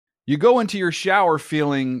You go into your shower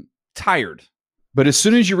feeling tired, but as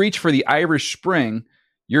soon as you reach for the Irish Spring,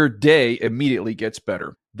 your day immediately gets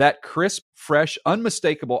better. That crisp, fresh,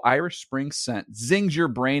 unmistakable Irish Spring scent zings your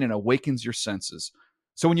brain and awakens your senses.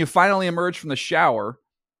 So when you finally emerge from the shower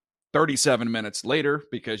 37 minutes later,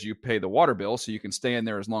 because you pay the water bill so you can stay in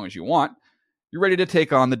there as long as you want, you're ready to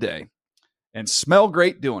take on the day and smell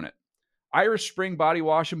great doing it. Irish Spring Body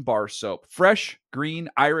Wash and Bar Soap. Fresh, green,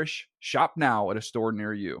 Irish. Shop now at a store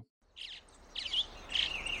near you.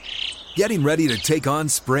 Getting ready to take on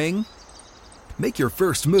spring? Make your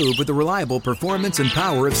first move with the reliable performance and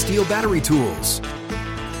power of Steel battery tools.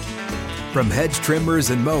 From hedge trimmers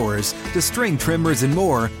and mowers to string trimmers and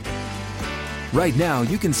more, right now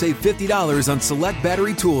you can save $50 on select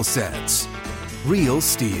battery tool sets. Real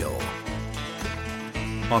Steel.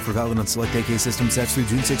 Offer valid on select AK system sets through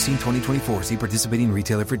June 16, 2024. See participating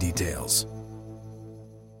retailer for details.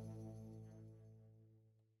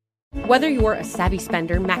 Whether you're a savvy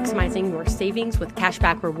spender maximizing your savings with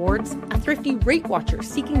cashback rewards, a thrifty rate watcher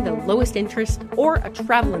seeking the lowest interest, or a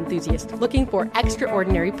travel enthusiast looking for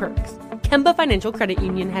extraordinary perks, Kemba Financial Credit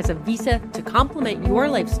Union has a visa to complement your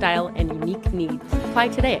lifestyle and unique needs. Apply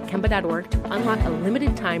today at Kemba.org to unlock a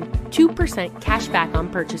limited time 2% cash back on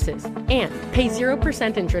purchases and pay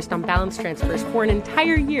 0% interest on balance transfers for an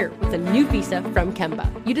entire year with a new visa from Kemba.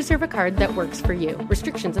 You deserve a card that works for you.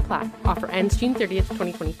 Restrictions apply. Offer ends June 30th,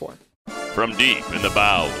 2024. From deep in the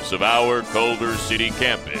bowels of our Culver City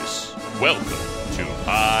campus, welcome to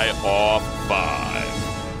High Off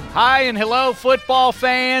 5. Hi and hello, football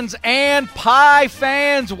fans and pie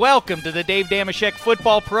fans. Welcome to the Dave Dameshek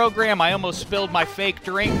football program. I almost spilled my fake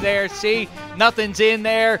drink there. See, nothing's in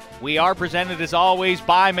there. We are presented, as always,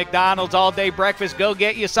 by McDonald's all-day breakfast. Go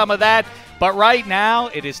get you some of that. But right now,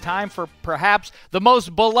 it is time for perhaps the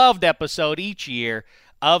most beloved episode each year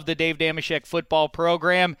of the Dave Dameshek football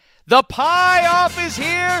program. The Pie Off is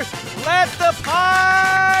here. Let the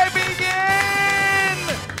pie begin.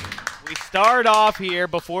 We start off here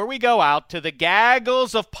before we go out to the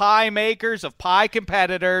gaggles of pie makers, of pie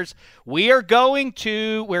competitors. We're going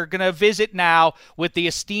to visit now with the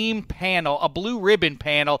esteemed panel, a blue ribbon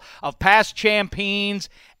panel of past champions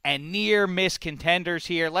and near-miss contenders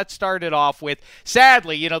here. Let's start it off with,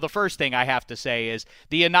 sadly, the first thing I have to say is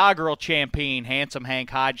the inaugural champion, Handsome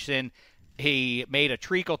Hank Hodgson. He made a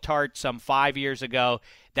treacle tart some 5 years ago.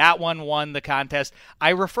 That one won the contest. I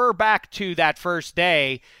refer back to that first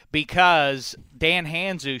day because Dan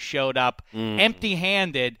Hanzus showed up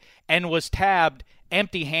empty-handed and was tabbed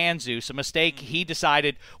Empty Hanzus, a mistake he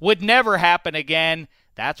decided would never happen again.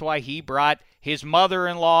 That's why he brought his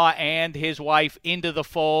mother-in-law and his wife into the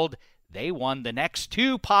fold. They won the next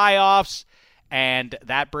two pie-offs, and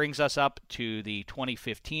that brings us up to the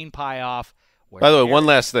 2015 pie-off. By the way, one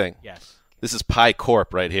last thing. Yes. This is Pie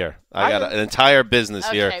Corp right here. I got an entire business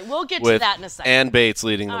here. Okay, we'll get to that in a second. Ann Bates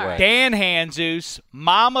leading the way. Dan Hanzus,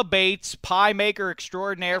 Mama Bates, pie maker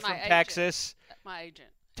extraordinaire from Texas. My agent.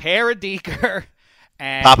 Tara Deeker.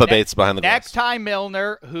 And Papa Bates behind the glass. Necktie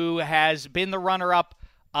Milner, who has been the runner-up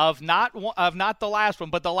of not the last one,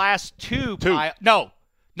 but the last two. You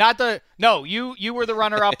were the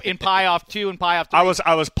runner-up in Pie Off 2 and Pie Off 3.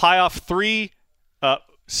 I was Pie Off 3,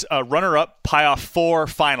 runner-up, Pie Off 4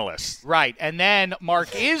 finalist. Right, and then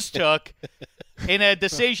Mark took in a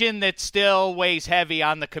decision that still weighs heavy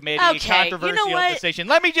on the committee, a controversial decision.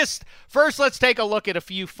 Let's take a look at a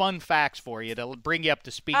few fun facts for you to bring you up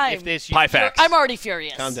to speed. Pie facts. I'm already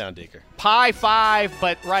furious. Calm down, Deeker. Pie 5,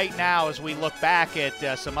 but right now, as we look back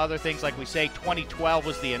at some other things, like we say, 2012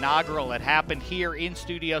 was the inaugural. It happened here in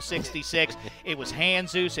Studio 66. It was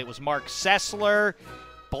Hanzus. It was Mark Sessler,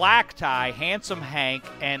 Black Tie, Handsome Hank,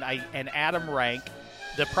 and Adam Rank.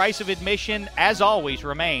 The price of admission, as always,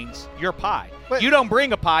 remains your pie. Wait. You don't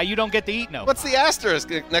bring a pie, you don't get to eat no. What's the asterisk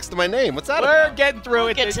next to my name? What's that We're about? getting through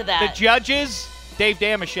it. Get to that. The judges, Dave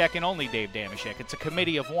Dameshek and only Dave Dameshek. It's a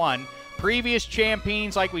committee of one. Previous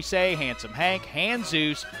champions, like we say, Handsome Hank,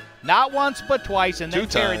 Hanzus, not once but twice, and then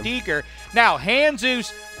Tara Deeker. Now,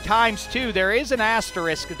 Hanzus times 2. There is an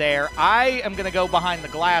asterisk there. I am going to go behind the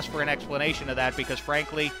glass for an explanation of that because,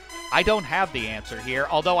 frankly, I don't have the answer here,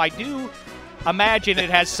 although I do imagine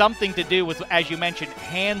it has something to do with, as you mentioned,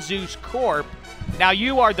 Hanzus Corp. Now,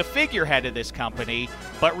 you are the figurehead of this company,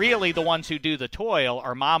 but really the ones who do the toil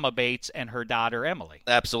are Mama Bates and her daughter, Emily.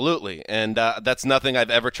 Absolutely, and that's nothing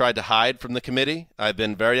I've ever tried to hide from the committee. I've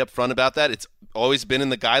been very upfront about that. It's always been in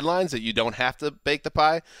the guidelines that you don't have to bake the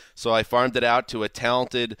pie, so I farmed it out to a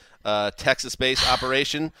talented Texas-based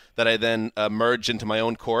operation that I then merged into my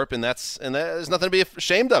own corp, and there's nothing to be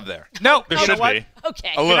ashamed of there. No, There should be.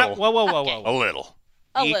 Okay. A little. Whoa. A little.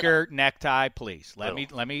 Beaker, necktie, please. Let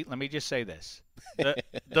me just say this.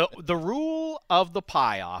 The rule of the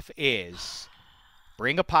pie-off is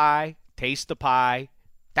bring a pie, taste the pie.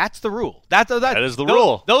 That's the rule. That is the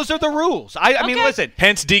rule. Those are the rules. I mean, listen.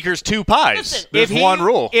 Hence Deaker's 2 pies. Listen, There's one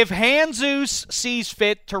rule. If Jesus sees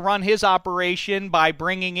fit to run his operation by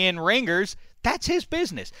bringing in ringers, that's his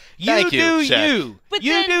business. Thank you, do Shaq. you. But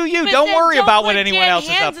You then- do you. but Don't then worry about what put anyone Dan else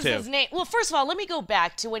is up Hanses' to. name. Well, first of all, let me go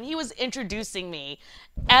back to when he was introducing me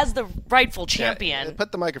as the rightful champion. Yeah,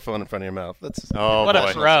 put the microphone in front of your mouth. That's What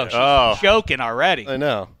a throw. She's Oh. joking already. I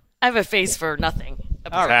know. I have a face for nothing.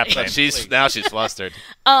 All right. happening? Now she's flustered.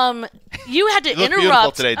 You had to You look beautiful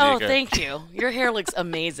interrupt. today, Oh, Deaker. thank you. Your hair looks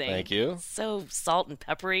amazing. Thank you. So salt and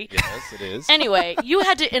peppery. Yes, it is. Anyway, you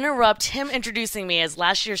had to interrupt him introducing me as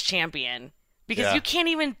last year's champion because Yeah. you can't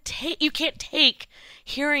even take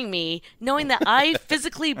hearing me knowing that I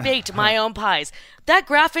physically baked my own pies. That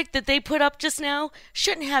graphic that they put up just now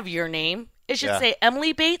shouldn't have your name. It should Yeah. say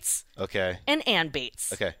Emily Bates Okay. and Ann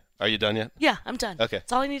Bates. Okay. Are you done yet? Yeah, I'm done. Okay.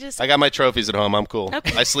 That's all I need to say. I got my trophies at home. I'm cool.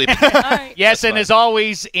 Okay. I sleep. All right. Yes, That's and fine. as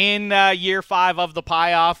always, in year 5 of the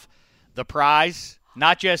pie-off, the prize,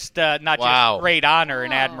 not just Wow. great honor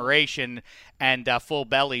and admiration and full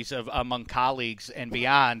bellies among colleagues and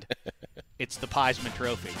beyond, it's the Piesman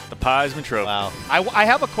Trophy. The Piesman Trophy. Wow. I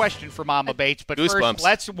have a question for Mama Bates, but Goosebumps. first,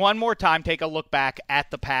 let's one more time take a look back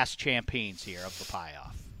at the past champions here of the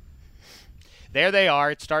pie-off. There they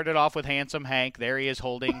are. It started off with Handsome Hank. There he is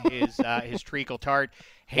holding his treacle tart.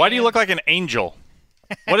 Why do you look like an angel?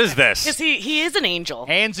 What is Because this? he is an angel.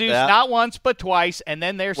 Hanzus Yeah. not once but twice, and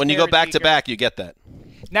then there's When you go Sarah back to Deaker. back, you get that.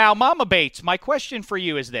 Now, Mama Bates, my question for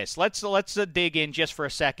you is this. Let's dig in just for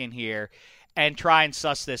a second here and try and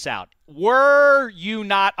suss this out. Were you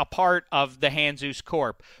not a part of the Hanzus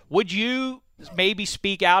Corp, would you maybe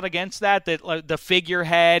speak out against that the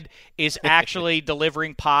figurehead is actually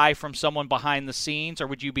delivering pie from someone behind the scenes, or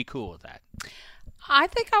would you be cool with that? I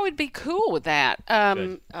think I would be cool with that.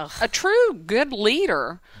 A true good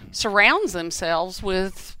leader surrounds themselves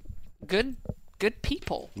with good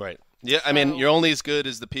people. Right. Yeah, I mean, you're only as good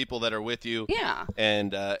as the people that are with you. Yeah.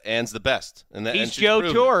 And Ann's the best. And He's and she's Joe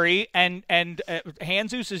proven it. Torre, and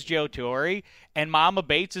Hanzus is Joe Torre, and Mama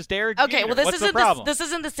Bates is Derek Okay, Jeter. well, this What's the isn't problem? this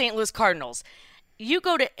isn't the St. Louis Cardinals. You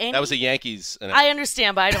go to any. That was a Yankees. I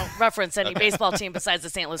understand, but I don't reference any baseball team besides the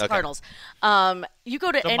St. Louis Cardinals. You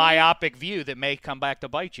go to the any myopic view that may come back to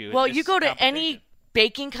bite you. in well, this you go to competition. any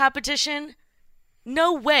baking competition.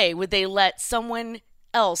 No way would they let someone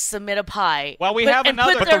else submit a pie. Well, we have and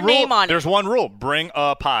another- put But their the rule, name on there's it. one rule: bring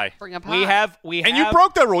a pie. Bring a pie. We And have, you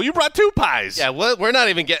broke that rule. You brought 2 pies. Yeah, we're not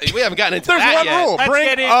even getting. We haven't gotten into There's that one yet. rule: Let's bring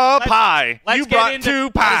get in- a let's- pie. let's You get brought into- 2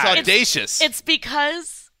 That pies. is audacious. It's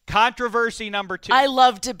because controversy number 2. I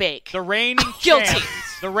love to bake. the reigning Guilty. champ,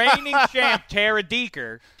 the reigning champ Tara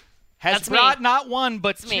Deaker has That's me. brought not one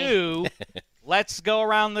but me. 2. Let's go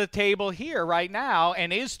around the table here right now,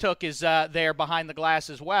 and Iztuk is there behind the glass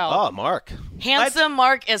as well. Oh, Mark. Handsome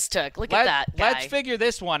Mark Istuk. Look at that guy. Let's figure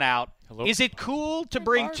this one out. Is it cool to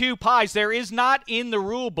bring 2 pies? There is not in the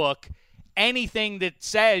rule book anything that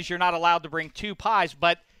says you're not allowed to bring 2 pies,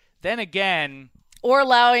 but then again, Or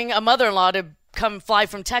allowing a mother-in-law to come fly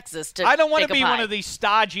from Texas to I don't want to bake a be pie. one of these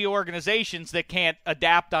stodgy organizations that can't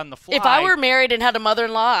adapt on the fly. If I were married and had a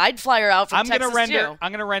mother-in-law, I'd fly her out from I'm Texas too.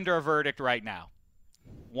 going to render a verdict right now.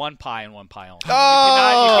 1 pie and 1 pie only.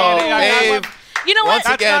 Oh, You cannot- Dave. You know what?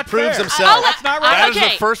 Once again, not proves fair. himself. That's not right. That is Okay.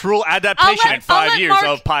 the first rule adaptation in 5 years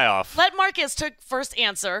of pie off. Let Marcus took first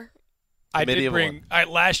answer. I Committee did of bring.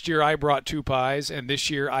 Last year I brought 2 pies, and this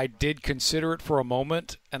year I did consider it for a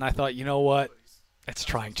moment, and I thought, you know what? It's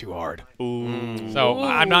trying too hard. So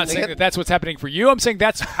I'm not saying that that's what's happening for you. I'm saying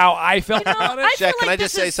that's how I felt about it. I feel Jack, can like I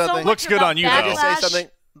just this say is so something? much Looks good about on you, Can I though. just say backlash. something?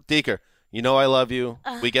 Deaker, you know I love you.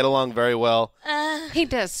 We get along very well. He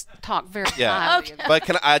does talk very Yeah. highly. Okay.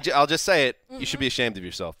 But I'll just say it. You should be ashamed of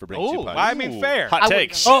yourself for bringing 2 Ooh, pies. I mean, fair. Hot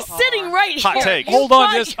takes. She's sitting right Hot here. take. You Hold on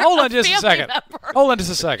brought just your hold on just a family second. member Hold on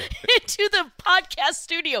just a second. into the podcast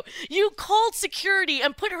studio. You called security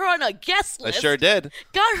and put her on a guest I list. sure did.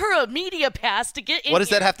 Got her a media pass to get in What does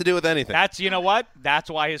that here. have to do with anything? You know what? That's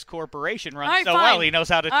why his corporation runs All right, so fine. well. He knows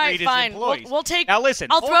how to All right, treat his fine. employees. We'll take. Now listen.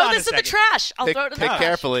 I'll hold throw on a this in the second. trash. I'll throw it in the Pick trash.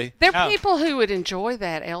 carefully. There are Oh. people who would enjoy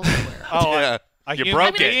that elsewhere. Oh, Yeah. a You human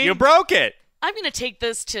broke it. being? You broke it. I'm going to take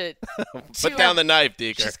this to. Put down the knife,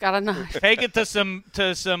 Deaker. She's got a knife. Take it to some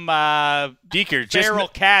Deaker, just, feral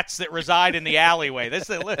cats that reside in the alleyway. This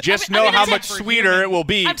is just I'm know gonna how take- much sweeter it will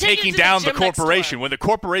be I'm taking taking it to the down the gym next corporation. door. When the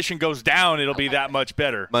corporation goes down, it'll be that much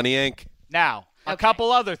better. Money Inc. Now, a Okay.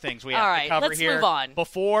 couple other things we have All to right, cover let's here move on.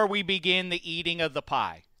 before we begin the eating of the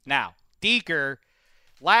pie. Now, Deaker,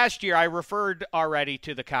 last year I referred already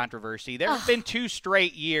to the controversy. There have been 2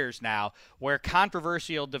 straight years now where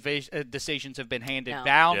controversial decisions have been handed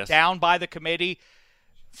down by the committee.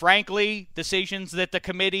 Frankly, decisions that the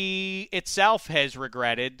committee itself has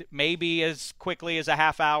regretted, maybe as quickly as a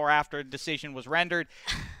half hour after a decision was rendered.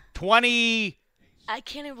 I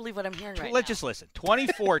can't even believe what I'm hearing right now. Let's just listen.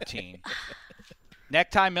 2014,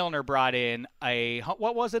 Necktie Milner brought in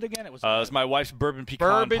what was it again? It was my wife's bourbon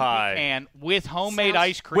pecan pie. Pecan with homemade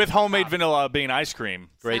ice cream. With homemade vanilla bean ice cream.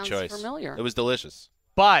 Great Sounds choice. familiar. It was delicious.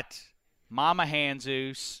 But Mama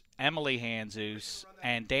Hanzus, Emily Hanzus,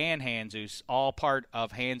 and Dan Hanzus, all part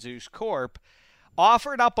of Hanzus Corp.,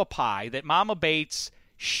 offered up a pie that Mama Bates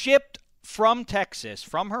shipped from Texas,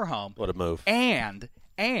 from her home. What a move. And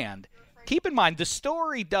keep in mind, the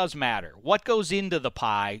story does matter. What goes into the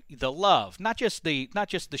pie, the love, not just the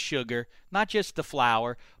sugar, not just the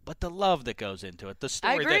flour, but the love that goes into it. The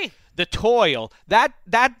story, I agree. The toil. That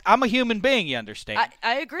I'm a human being, you understand?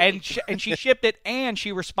 I agree. And she shipped it, and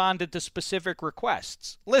she responded to specific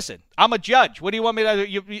requests. Listen, I'm a judge. What do you want me to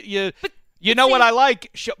do? You know what I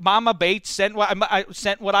like? Mama Bates sent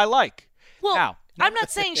what I like. Well, now, I'm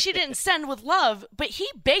not saying she didn't send with love, but he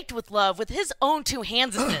baked with love with his own 2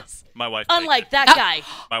 hands. My wife. Unlike that guy.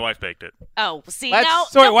 My wife baked it. Oh, see Let's- now.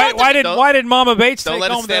 So now why did Mama Bates don't take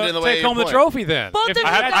let it home stand in the way take of home your the point. trophy then? Both of you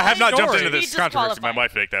I have not jumped guys into be this controversy. My disqualified.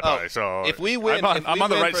 wife baked that pie, so if we win, I'm on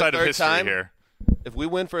the right side of history time, here. If we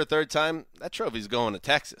win for a third time, that trophy's going to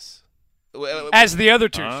Texas. As the other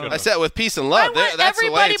 2 should I have. said with peace and I love. want That's the way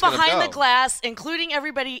everybody it's gonna behind go. the glass, including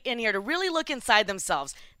everybody in here, to really look inside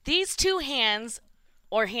themselves. These 2 hands,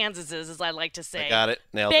 or Hanses, as I like to say, I got it.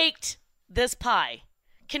 Nailed it. baked this pie.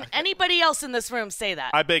 Can anybody else in this room say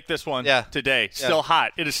that? I baked this one today. Yeah. Still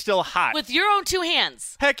hot. It is still hot. With your own 2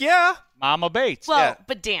 hands. Heck yeah. Mama Bates. Well, Yeah.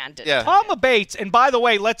 but Dan did. Yeah. Mama Bates, and by the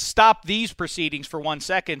way, let's stop these proceedings for 1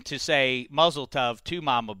 second to say muzzle tov to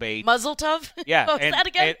Mama Bates. Muzzle tov? Yeah, Oh, is that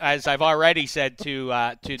again? and as I've already said to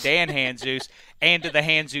Dan Hanzus and to the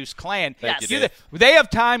Hanzus clan, Thank you, Dave. they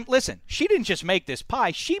have time. Listen, she didn't just make this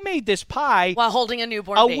pie; she made this pie While holding a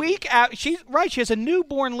newborn a baby. week out. She's right; she has a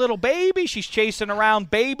newborn little baby. She's chasing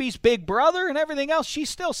around baby's big brother and everything else. She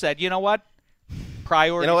still said, "You know what?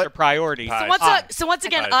 Priorities are priorities." So once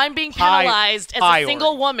again, Pie. I'm being Pie. penalized as Pie a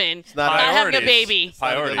single woman not not having a priorities. baby.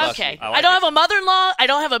 Priorities. Okay. I like I don't it. have a mother-in-law. I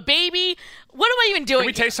don't have a baby. What am I even doing? Can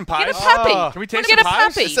we taste some pies? Get a puppy. Can we taste Get some a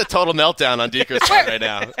pies? puppy. It's a total meltdown on Deeker's part right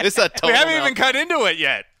now. It's a total We haven't even meltdown. cut into it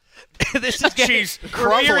yet. This is getting, She's we're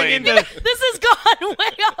veering crumbling. into This has gone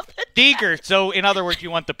way off the Deeker. So, in other words, you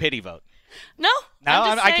want the pity vote? No. No,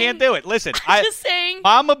 I'm just I can't saying- do it. Listen, I'm just saying.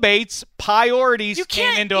 Mama Bates' priorities You came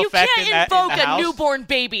can't, into you effect can't in the invoke a House. newborn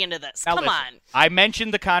baby into this. Now Come listen, on. I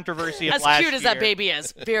mentioned the controversy of As last cute as that year. baby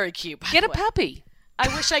is. Very cute. by Get the a way. puppy. I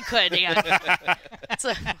wish I could. Yeah. It's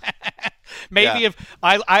a- Maybe Yeah. if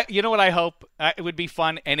I, you know what I hope it would be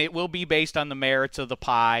fun, and it will be based on the merits of the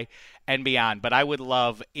pie and beyond. But I would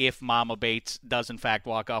love if Mama Bates does in fact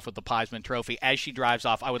walk off with the Piesman Trophy as she drives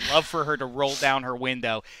off. I would love for her to roll down her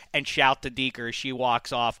window and shout to Deeker as she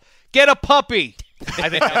walks off, "Get a puppy!" I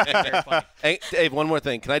think that would be very funny. Hey, Dave, one more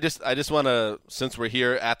thing. Can I just want to, since we're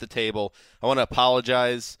here at the table, I want to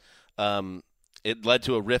apologize. It led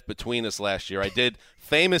to a rift between us last year. I did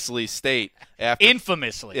famously state after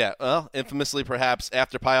Infamously. Yeah, well, infamously perhaps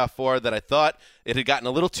after Pie Off 4 that I thought it had gotten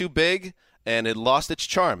a little too big and it lost its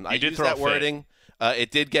charm. I did used throw that a fit. wording. It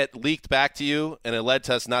did get leaked back to you, and it led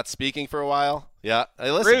to us not speaking for a while. Yeah, hey,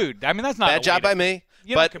 listen, Rude. I mean, that's not bad a job way by to- me.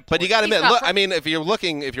 You don't But you got to He's admit, not look. from- I mean, if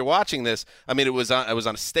you're watching this, I mean, it was on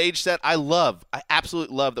a stage set. I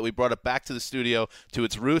absolutely love that we brought it back to the studio to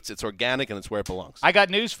its roots. It's organic and it's where it belongs. I got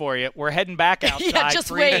news for you. We're heading back outside just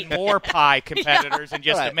for even wait. more pie competitors in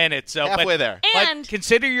just All right. a minute. So Halfway but, there. And- but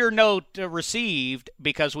consider your note received,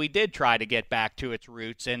 because we did try to get back to its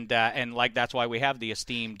roots, and like that's why we have the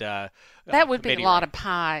esteemed. That would be a committee lot right. of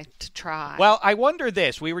pie to try. Well, I wonder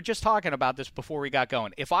this. We were just talking about this before we got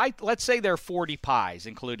going. If let's say there are 40 pies,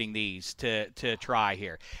 including these, to try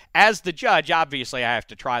here. As the judge, obviously I have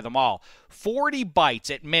to try them all. 40 bites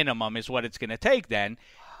at minimum is what it's going to take then.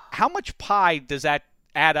 How much pie does that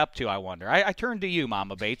add up to, I wonder? I turn to you,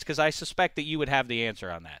 Mama Bates, because I suspect that you would have the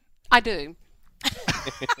answer on that. I do.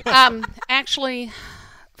 Actually,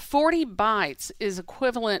 40 bites is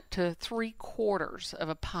equivalent to 3/4 of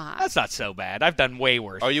a pie. That's not so bad. I've done way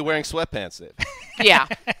worse. Are you wearing sweatpants, Dave? Yeah.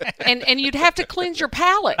 And you'd have to cleanse your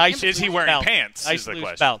palate. Is he wearing pants? Nice Is the loose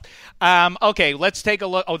question. belt. Okay, let's take a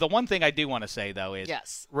look. Oh, the one thing I do want to say, though, is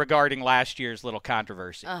Yes. regarding last year's little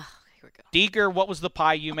controversy. Here we go. Deeker, what was the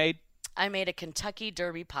pie you made? I made a Kentucky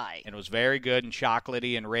Derby pie. And it was very good and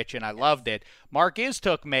chocolatey and rich, and I loved it. Mark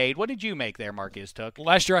Istook made. What did you make there, Mark Istook?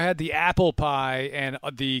 Last year I had the apple pie, and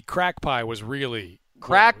the crack pie was really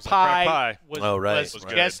Crack pie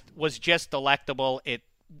was just delectable. It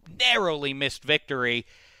narrowly missed victory.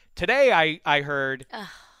 Today I heard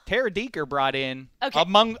Tara Deeker brought in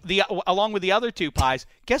along with the other two pies.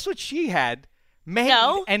 Guess what she had made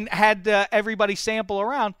and had everybody sample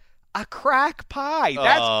around? A crack pie.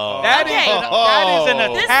 That is an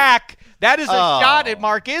attack. That is a shot at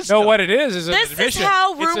Mark Istook. No, what it is an admission. This is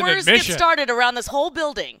how rumors get started around this whole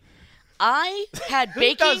building. I had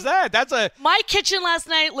baking. Who does that? That's a. My kitchen last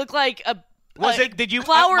night looked like a. Did you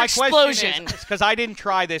flour my explosion? Because I didn't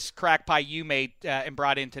try this crack pie you made and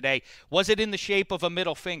brought in today. Was it in the shape of a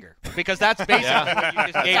middle finger? Because that's basically what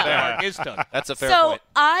you just gave Mark Istook. That's a fair point. So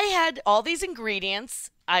I had all these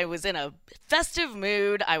ingredients. I was in a festive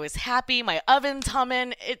mood. I was happy. My oven's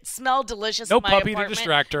humming. It smelled delicious. No in my puppy apartment. to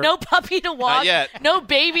distract her. No puppy to walk. Not yet. No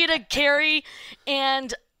baby to carry.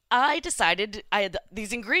 And I decided I had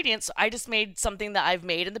these ingredients. So I just made something that I've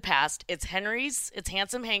made in the past. It's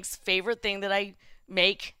Handsome Hank's favorite thing that I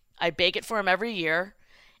make. I bake it for him every year.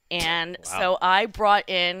 And so I brought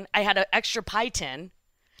in, I had an extra pie tin.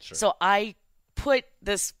 Sure. So I put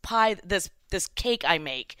this pie, this cake I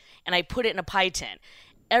make, and I put it in a pie tin.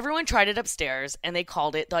 Everyone tried it upstairs, and they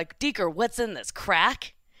called it, like, Deeker, what's in this,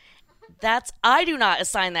 crack? I do not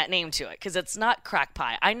assign that name to it because it's not crack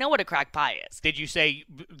pie. I know what a crack pie is. Did you say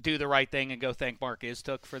do the right thing and go thank Mark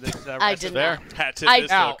Istook for this? I did not. Hat tip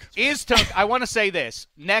Istook. Istook, I want to say this.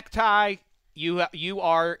 Necktie, you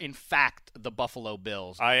are, in fact, the Buffalo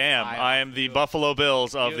Bills. I am the Buffalo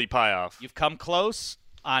Bills of the pie-off. You've come close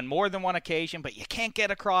on more than one occasion, but you can't get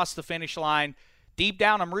across the finish line. Deep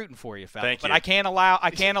down, I'm rooting for you, fella. Thank you. But I can't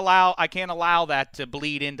allow that to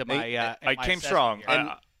bleed into my. I came strong.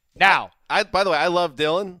 Now, by the way, I love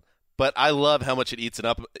Dylan, but I love how much it eats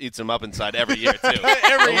him up inside every year too.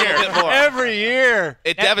 Every year.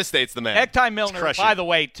 It devastates the man. Necktie Milner, by the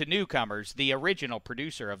way, to newcomers, the original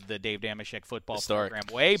producer of the Dave Damashek football program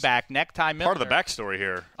way back. Necktie Milner. Part of the backstory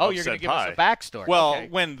here. Oh, you're going to give us a backstory. Well,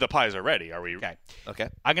 when the pies are ready, are we? Okay.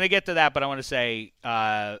 I'm going to get to that, but I want to say,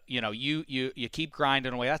 you keep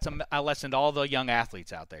grinding away. That's a lesson to all the young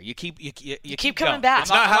athletes out there. You keep coming back.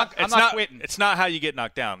 I'm not quitting. It's not how you get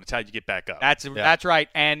knocked down. It's how you get back up. That's right.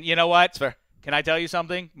 And you know what? It's fair. Can I tell you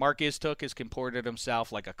something? Mark Istook has comported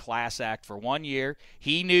himself like a class act for 1 year.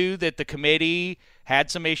 He knew that the committee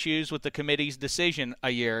had some issues with the committee's decision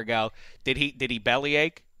a year ago. Did he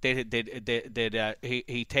bellyache? Did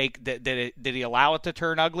he allow it to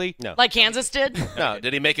turn ugly? No. Like Kansas did? No.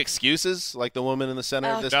 Did he make excuses like the woman in the center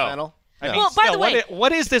of this panel? No. Well, by the way,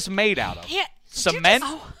 what is this made out of? Cement?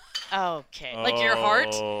 Okay. Like your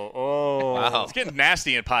heart? Wow. It's getting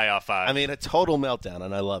nasty in Pie Off 5. I mean, a total meltdown,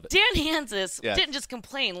 and I love it. Dan Hansis didn't just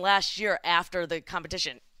complain last year after the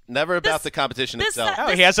competition. Never about the competition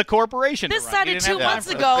itself. He has a corporation This to run. decided 2 months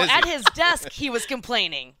ago at his desk he was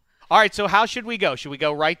complaining. All right, so how should we go? Should we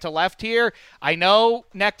go right to left here? I know,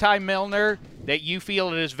 Necktie Milner, that you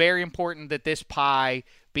feel it is very important that this pie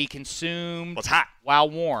be consumed it's hot. While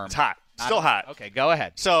warm. It's hot. Still hot. Okay, go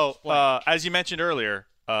ahead. So, as you mentioned earlier,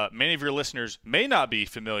 many of your listeners may not be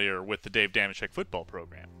familiar with the Dave Damashek football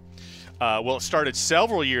program. Well, it started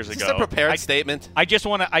several years ago. Is this a prepared statement? I just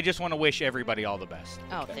want to wish everybody all the best.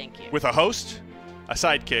 Oh, thank you. With a host, a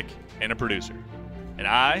sidekick, and a producer. And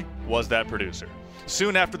I was that producer.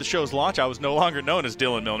 Soon after the show's launch, I was no longer known as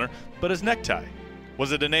Dylan Milner, but as Necktie.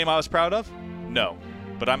 Was it a name I was proud of? No.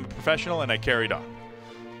 But I'm a professional, and I carried on.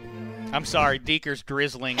 I'm sorry, Deeker's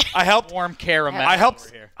drizzling warm caramel. I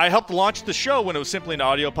helped launch the show when it was simply an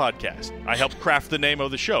audio podcast. I helped craft the name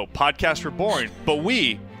of the show. Podcasts were boring, but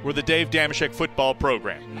we were the Dave Damashek football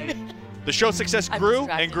program. The show's success grew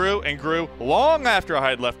and grew and grew long after I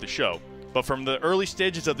had left the show. But from the early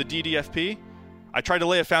stages of the DDFP, I tried to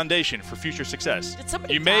lay a foundation for future success. Did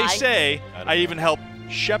somebody You may die? say I even helped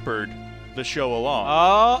shepherd the show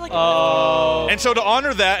along. And so to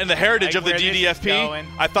honor that and the heritage of the DDFP,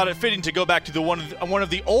 I thought it fitting to go back to one of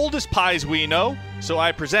the oldest pies we know. So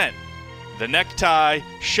I present the Necktie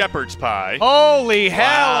Shepherd's Pie. Holy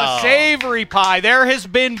hell, a savory pie. There has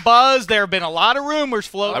been buzz. There have been a lot of rumors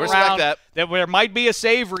floating around that there might be a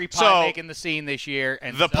savory pie making the scene this year.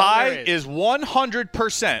 And the pie is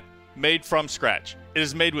 100% made from scratch. It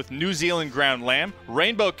is made with New Zealand ground lamb,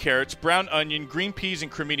 rainbow carrots, brown onion, green peas, and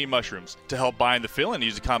cremini mushrooms. To help bind the filling,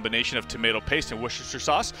 use a combination of tomato paste and Worcestershire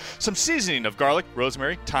sauce, some seasoning of garlic,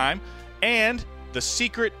 rosemary, thyme, and the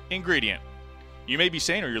secret ingredient, You may be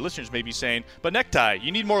saying, or your listeners may be saying, but Necktie,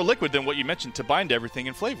 you need more liquid than what you mentioned to bind everything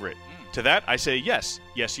and flavor it. To that, I say yes.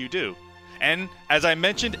 Yes, you do. And as I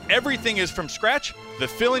mentioned, everything is from scratch. The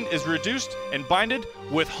filling is reduced and binded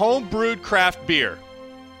with home-brewed craft beer.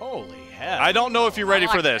 Holy hell. I don't know if you're ready I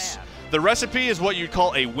like for this. that. The recipe is what you'd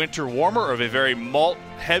call a winter warmer of a very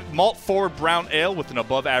malt-forward brown ale with an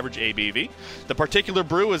above-average ABV. The particular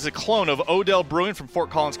brew is a clone of Odell Brewing from Fort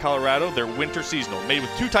Collins, Colorado, their winter seasonal, made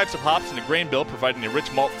with 2 types of hops and a grain bill, providing a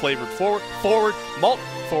rich malt-forward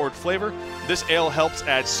flavor. This ale helps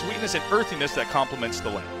add sweetness and earthiness that complements the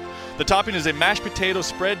blend. The topping is a mashed potato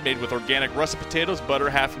spread made with organic russet potatoes, butter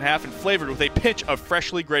half and half, and flavored with a pinch of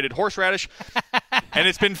freshly grated horseradish. And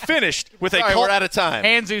it's been finished with we're out of time.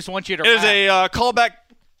 Hanzus wants you to It is wrap. a callback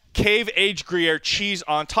cave-aged Gruyere cheese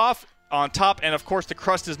on top, and of course the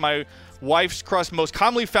crust is my wife's crust, most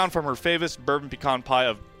commonly found from her famous bourbon pecan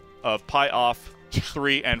pie of Pie Off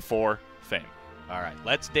 3 and 4 fame. All right,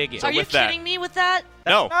 let's dig in. Are you with that- kidding me with that?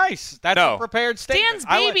 No. Nice. That's No. a prepared statement. Dan's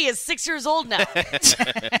baby is 6 years old now.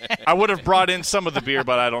 I would have brought in some of the beer,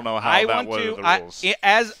 but I don't know how that was the rules.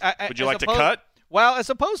 Would you like to cut? Well, as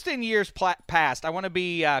opposed to in years past, I want to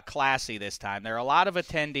be classy this time. There are a lot of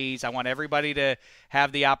attendees. I want everybody to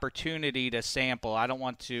have the opportunity to sample. I don't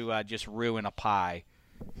want to just ruin a pie.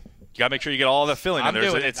 You got to make sure you get all that filling in I'm there.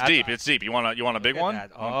 doing It's it. deep. It's deep. You want a big one?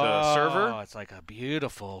 That. Want the server? Oh, it's like a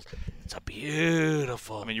beautiful. It's a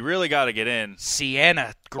beautiful. I mean, you really got to get in.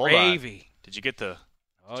 Sienna Hold on. gravy. Did you get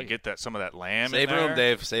get some of that lamb Save in there? room,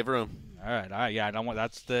 Dave. Save room. All right. Yeah, I don't want.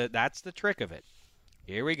 That's the trick of it.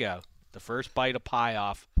 Here we go. The first bite of Pie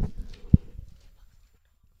Off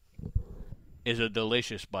is a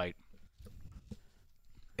delicious bite.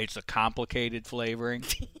 It's a complicated flavoring.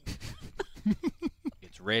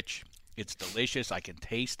 It's rich. It's delicious. I can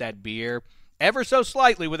taste that beer ever so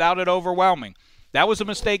slightly without it overwhelming. That was a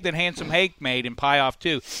mistake that Handsome Hank made in Pie Off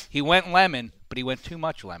 2. He went lemon, but he went too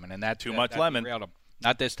much lemon, and that lemon. derailed him.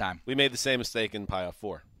 Not this time. We made the same mistake in Pie Off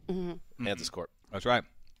 4. Kansas Corp. That's right.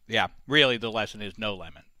 Yeah, really, the lesson is no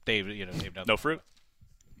lemon. Dave knows. No fruit?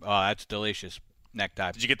 Oh, that's delicious.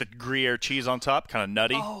 Necktie. Did you get the Gruyere cheese on top? Kind of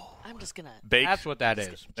nutty? Oh, I'm just going to. Baked? That's what that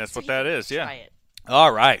is. That's what that is, yeah. Try it.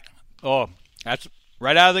 All right. Oh, that's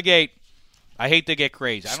right out of the gate. I hate to get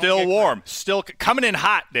crazy. I don't Still get warm. crazy. Still coming in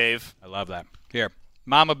hot, Dave. I love that. Here.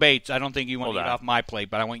 Mama Bates, I don't think you want Hold to eat on. off my plate,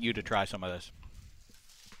 but I want you to try some of this.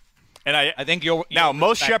 And I think you'll Now,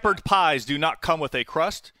 most respect shepherd that. pies do not come with a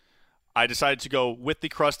crust. I decided to go with the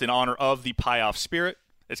crust in honor of the Pie Off spirit.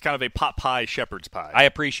 It's kind of a pot pie shepherd's pie. I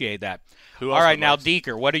appreciate that. Who All else right, would now, like-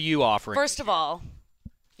 Deeker, what are you offering? First of all,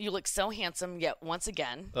 you look so handsome yet once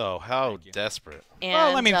again. Oh, how desperate. And,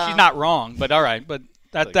 well, I mean, she's not wrong, but all right. But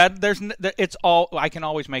it's all. I can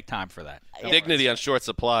always make time for that. Dignity on short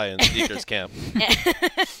supply in Deeker's camp.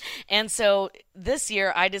 And so this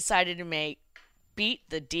year I decided to make Beat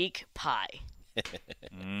the Deke Pie.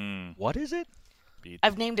 What is it?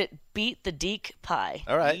 I've named it Beat the Deke Pie.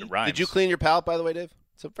 All right. It rhymes. Did you clean your palate, by the way, Dave?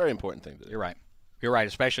 It's a very important thing to do. You're right. You're right,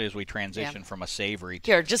 especially as we transition from a savory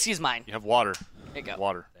to. Here, just use mine. You have water. There you go.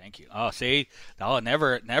 Water. Thank you. Oh, see? Oh,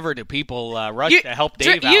 never do people rush to help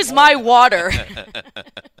Dave out. Use more. my water.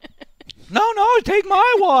 No, take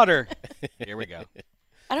my water. Here we go.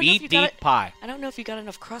 I don't know if Beat you got deep pie. I don't know if you got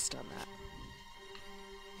enough crust on that.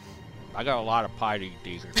 I got a lot of pie to eat,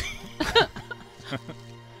 Deezer.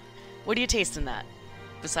 What do you taste in that?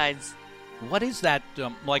 Besides What is that,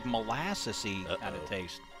 like molasses-y kind of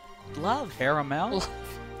taste? love. Caramel?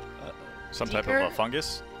 Some type Deeker? of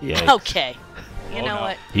fungus? Yeah. Okay. You know no.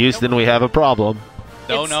 what? Houston, we have a problem.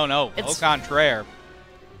 No. Au it's- contraire.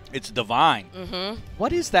 It's divine. Mm-hmm.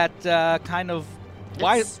 What is that kind of...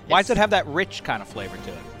 Why does it have that rich kind of flavor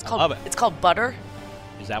to it? I love it. It's called butter.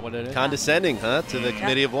 Is that what it is? Condescending, huh? To the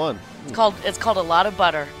committee of one. It's called a lot of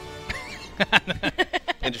butter.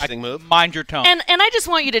 Interesting move. Mind your tone. And I just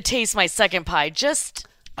want you to taste my second pie.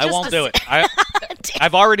 I won't do it.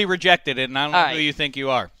 I've already rejected it, and I don't know All who right. you think you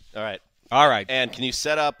are. All right. All right. And can you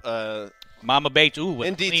set up Mama Bates, ooh. with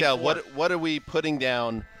in clean detail fork. what are we putting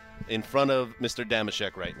down in front of Mr.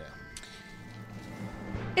 Damashek right now?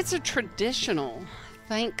 It's a traditional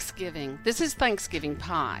Thanksgiving. This is Thanksgiving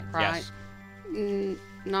pie, right? Yes.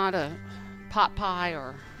 Not a pot pie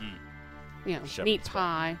or, meat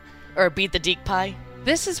pie. Or beat the Deke pie.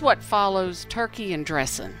 This is what follows turkey and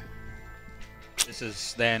dressing. This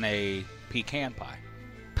is then a pecan pie.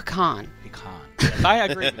 Pecan. Pecan. Yes, I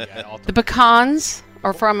agree with that. The pecans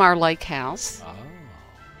are from our lake house, Oh.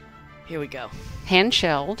 Here we go.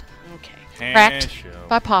 hand-shelled, Okay. cracked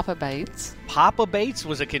by Papa Bates. Papa Bates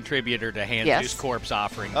was a contributor to Hand Yes. Juice Corp's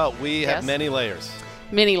offering. Oh, we have Yes. many layers.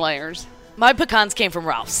 Many layers. My pecans came from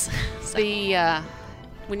Ralph's. The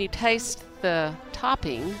when you taste the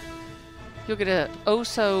topping, you'll get a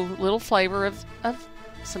little flavor of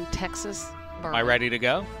some Texas bourbon. Am I ready to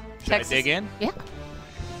go? Should I dig in? Yeah.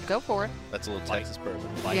 Go for it. That's a little Texas bourbon.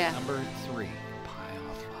 Number 3. Pie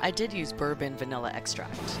off. I did use bourbon vanilla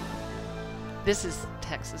extract. This is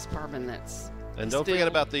Texas bourbon that's. And don't forget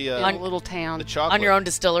about the little town. The chocolate. On your own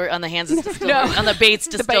distillery, on the Hanses distillery, on the Bates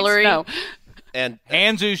distillery. And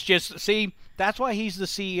Hanzu's just that's why he's the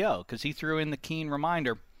CEO, because he threw in the keen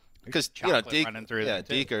reminder. Because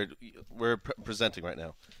Deke, we're presenting right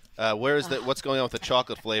now. What's going on with the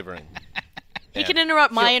chocolate flavoring? He can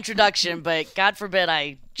interrupt my introduction, but God forbid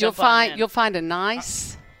I jump on in. You'll find a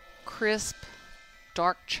nice, crisp,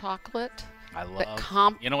 dark chocolate. I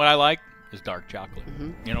love. You know what I like is dark chocolate.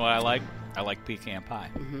 Mm-hmm. You know what I like? I like pecan pie.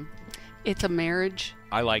 Mm-hmm. It's a marriage.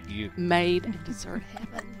 I like you. Made in dessert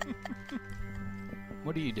heaven.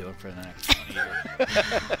 What are you doing for the next 20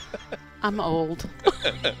 years? I'm old.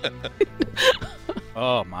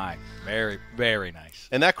 Oh, my. Very, very nice.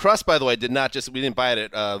 And that crust, by the way, we didn't buy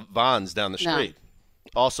it at Vons down the street.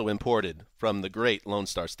 No. Also imported from the great Lone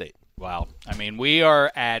Star State. Wow. I mean, we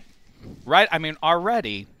are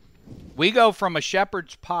already, we go from a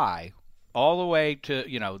shepherd's pie all the way to,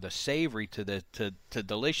 the savory to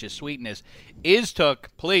delicious sweetness.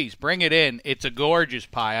 Please bring it in. It's a gorgeous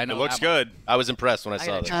pie. I know it looks good. I was impressed when I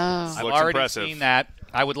saw this. I've already seen that.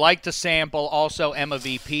 I would like to sample also Emma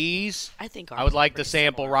VP's. I would like to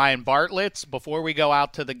sample Ryan Bartlett's before we go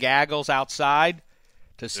out to the gaggles outside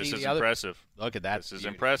to see This is the other. impressive. Look at that. This is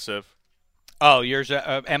impressive. Oh, yours.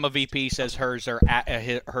 Emma VP says hers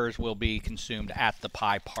will be consumed at the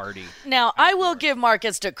pie party. Now, I will give Mark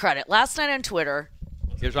Istook credit. Last night on Twitter,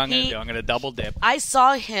 here's what I'm going to do. I'm going to double dip. I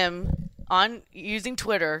saw him on using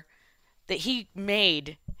Twitter that he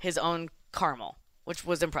made his own caramel, which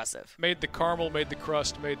was impressive. Made the caramel, made the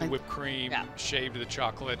crust, made the whipped cream, shaved the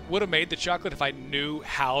chocolate. Would have made the chocolate if I knew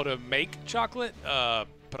how to make chocolate,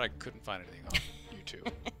 but I couldn't find anything on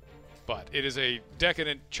YouTube. But it is a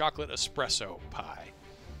decadent chocolate espresso pie.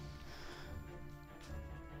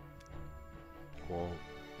 Whoa.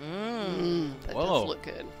 That does look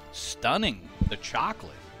good. Stunning, the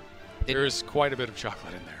chocolate. There's quite a bit of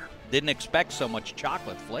chocolate in there. Didn't expect so much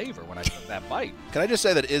chocolate flavor when I took that bite. Can I just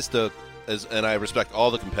say that Istook, and I respect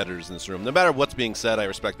all the competitors in this room. No matter what's being said, I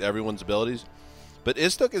respect everyone's abilities. But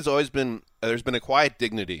Istook has always been, there's been a quiet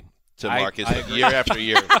dignity to Mark Istook year after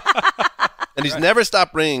year. And he's never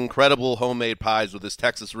stopped bringing incredible homemade pies with his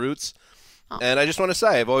Texas roots. Oh. And I just want to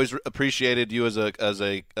say, I've always appreciated you as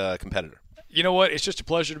a competitor. You know what? It's just a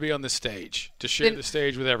pleasure to be on this stage, to share the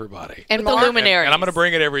stage with everybody. And with the luminaries. And I'm going to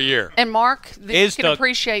bring it every year. And Mark, you can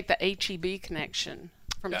appreciate the HEB connection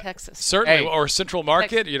from Texas. Certainly, or Central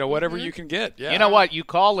Market, whatever you can get. Yeah. You know what? You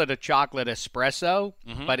call it a chocolate espresso,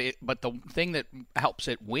 but the thing that helps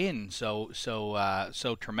it win so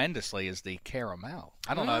tremendously is the caramel.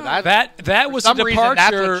 I don't know. That was a departure. Reason,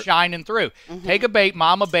 that's what's shining through. Take a bait,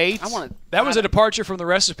 Mama Bates. That was a departure from the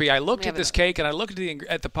recipe. I looked at this cake and I looked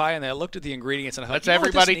at the pie and I looked at the ingredients and I thought, let's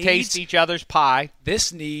everybody taste each other's pie.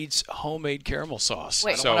 This needs homemade caramel sauce.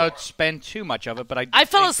 Wait, I don't want to spend too much of it, but I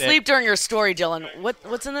fell asleep during your story, Dylan.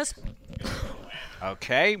 What's in this?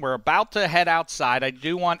 Okay, we're about to head outside. I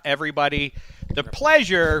do want everybody. The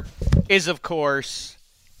pleasure is, of course,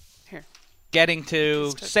 getting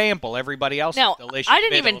to sample everybody else's delicious. I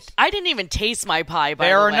didn't even tace my pie. By the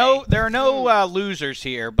way, there are no losers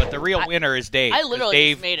here, but the real winner is Dave. I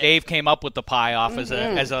literally just made it. Dave came up with the pie off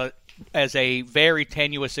as a very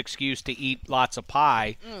tenuous excuse to eat lots of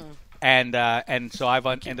pie. And so I've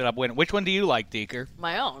ended up winning. Which one do you like, Deeker?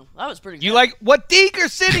 My own. That was pretty good. You like what?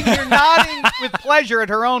 Deeker's sitting here nodding with pleasure at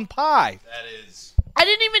her own pie. That is. I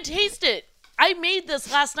didn't even taste it. I made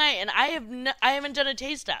this last night, and I haven't done a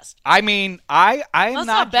taste test. I mean, I am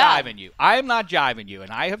not jiving you. I am not jiving you,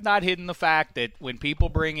 and I have not hidden the fact that when people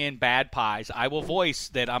bring in bad pies, I will voice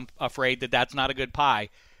that I'm afraid that that's not a good pie.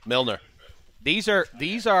 Milner. These are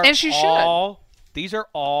as you should. These are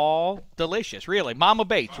all delicious, really. Mama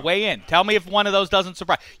Bates, weigh in. Tell me if one of those doesn't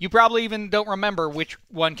surprise. You probably even don't remember which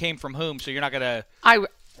one came from whom, so you're not going to...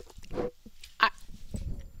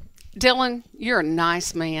 Dylan, you're a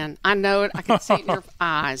nice man. I know it. I can see it in your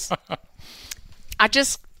eyes. I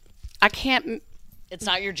can't... It's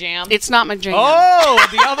not your jam? It's not my jam. Oh,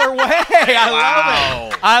 the other way.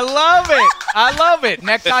 I love it.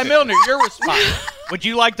 Next time, Milner, your response. Would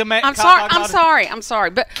you like to make... I'm sorry.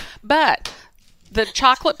 But the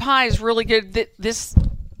chocolate pie is really good. This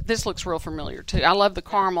looks real familiar, too. I love the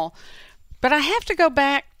caramel. But I have to go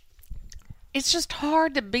back. It's just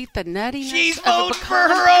hard to beat the nuttiness. She's voting for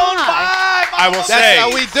her own pie. I will say, that's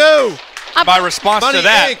how we do. My response to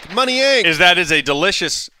that Money Inc. is that is a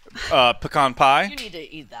delicious pecan pie. You need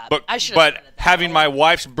to eat that. But, I should. but having my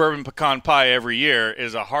wife's bourbon pecan pie every year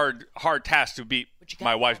is a hard task to beat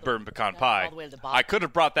my wife's bourbon pecan pie. all the way to the bottom. I could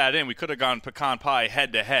have brought that in. We could have gone pecan pie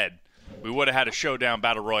head to head. We would have had a showdown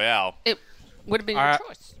battle royale. It would have been your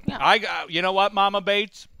choice. Yeah. You know what, Mama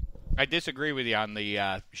Bates? I disagree with you on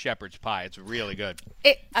the shepherd's pie. It's really good.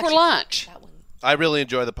 For lunch. I really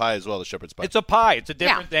enjoy the pie as well, the shepherd's pie. It's a pie. It's a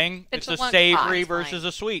different thing. It's It's a a lunch savory pie. versus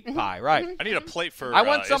a sweet pie, right? I need a plate for I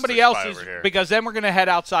want somebody Istik's pie else's over here. because then we're going to head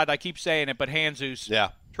outside. I keep saying it, but Hanzus. Yeah.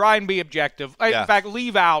 Try and be objective. In Yeah. fact,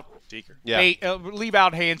 leave out. Yeah. Leave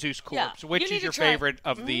out Hanzus Corpse. Yeah. Which You need is to your try. favorite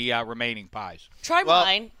of the remaining pies? Try Well,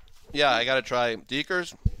 mine. Yeah, I got to try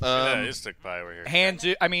Deekers. That Istik pie over here.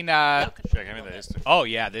 Hanzus. I mean. Check, hand me the Istik. Oh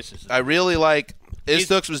yeah, this is. I really like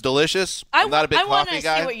Istik's was delicious. I'm not a big I want coffee to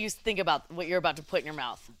guy. see what you think about what you're about to put in your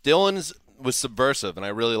mouth. Dylan's was subversive, and I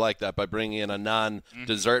really like that by bringing in a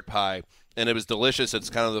non-dessert pie. And it was delicious. It's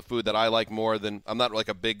kind of the food that I like more than – I'm not like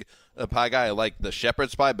a big pie guy. I like the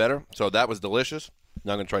shepherd's pie better. So that was delicious.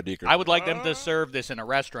 Now I'm going to try Deekers. I would like them to serve this in a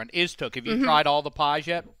restaurant. Istuk, have you tried all the pies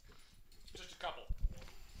yet? Just a couple.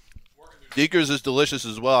 Deekers is delicious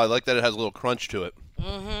as well. I like that it has a little crunch to it.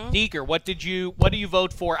 Deeker, what do you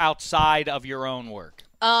vote for outside of your own work?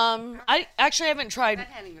 I actually haven't tried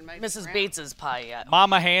hadn't even made Mrs. it Bates's pie yet.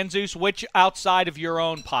 Mama Hanzus, which outside of your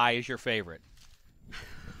own pie is your favorite?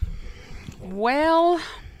 Well,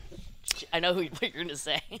 I know what you're going to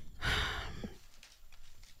say.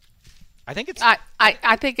 I think it's I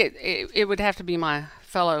think it would have to be my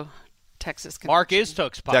fellow Texas connection. Mark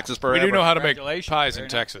Istuk's pie. Texas We forever. do know how to make Congratulations. pies Very in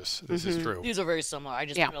nice. Texas. This is true. These are very similar. I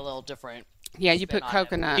just Yeah. put a little different. Yeah, you put spin on it.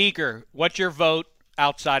 coconut. Deeker, what's your vote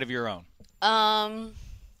outside of your own?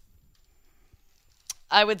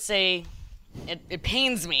 I would say it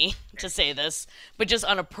pains me to say this, but just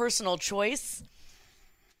on a personal choice,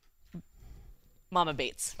 Mama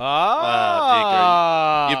Bates.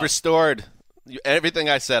 Deeker, you've restored everything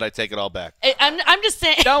I said. I take it all back. I'm just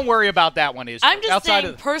saying. Don't worry about that one. Is I'm just outside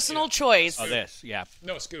saying of personal choice. oh, this, yeah.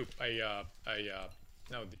 No, Scoop. No.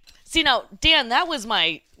 See now, Dan, that was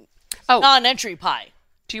my Oh. non-entry pie.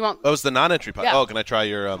 Do you want? That was the non-entry pie. Yeah. Oh, can I try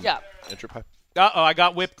your Yeah. entry pie? Uh-oh, I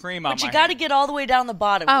got whipped cream on But my you got to hand. get all the way down the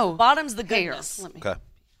bottom. 'cause Oh, the bottom's the here, goodness. let me. Okay.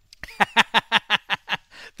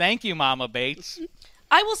 Thank you, Mama Bates.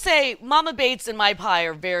 I will say Mama Bates and my pie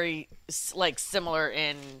are very similar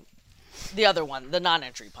in the other one, the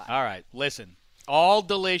non-entry pie. All right, listen. All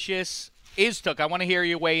delicious. Istuk, I want to hear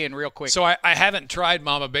you weigh in real quick. So I haven't tried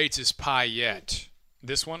Mama Bates's pie yet.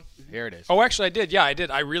 This one? Here it is. Oh, actually, I did. Yeah, I did.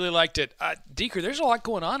 I really liked it. Deeker, there's a lot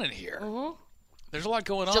going on in here. There's a lot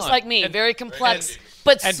going on. Just like me, And- very complex,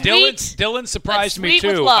 but And sweet. Dylan surprised but me sweet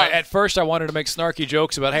with too. love. At first, I wanted to make snarky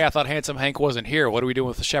jokes about, "Hey, I thought Handsome Hank wasn't here. What are we doing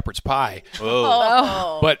with the shepherd's pie?"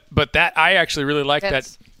 Oh. But that I actually really like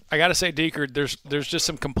That's- that. I got to say, Deeker, there's just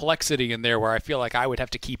some complexity in there where I feel like I would have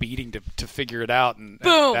to keep eating to figure it out, and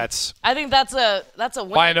Boom. that's I think that's a win.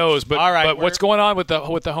 my nose. But All right, but what's we're- going on with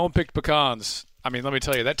the home picked pecans? I mean, let me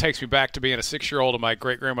tell you, that takes me back to being a 6-year-old on my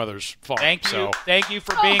great grandmother's farm. Thank you. So. Thank you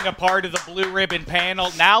for being a part of the Blue Ribbon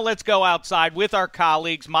panel. Now let's go outside with our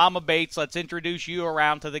colleagues. Mama Bates, let's introduce you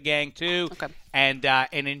around to the gang, too. Okay. And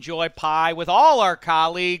enjoy pie with all our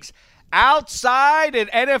colleagues outside at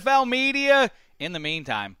NFL Media. In the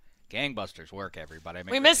meantime, gangbusters work, everybody. I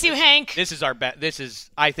mean, We miss you, Hank. This is our This is,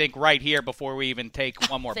 I think, right here before we even take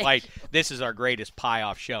one more bite. This is our greatest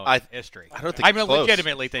pie-off show in history. I don't think it's close.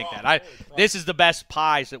 legitimately think that. This is the best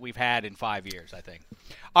pies that we've had in 5 years, I think.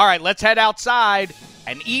 All right, let's head outside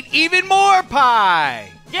and eat even more pie.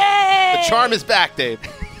 Yay! The charm is back, Dave.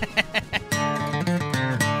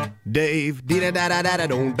 Dave,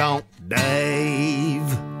 dee-da-da-da-da-da-don't,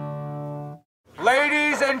 Dave.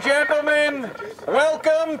 Ladies and gentlemen,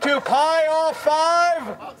 welcome to Pie Off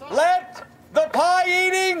 5. Let the pie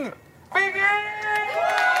eating begin!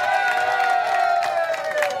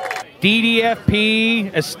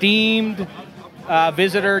 DDFP, esteemed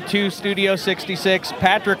visitor to Studio 66,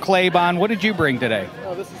 Patrick Claybon. What did you bring today?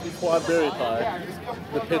 Oh, this is the quad berry pie,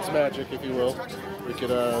 the pit's magic, if you will. It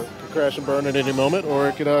could crash and burn at any moment, or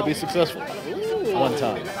it could be successful one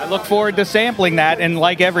time. I look forward to sampling that, and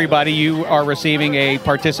like everybody, you are receiving a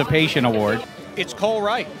participation award. It's Cole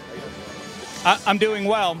Wright. I'm doing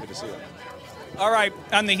well. Good to see you. All right,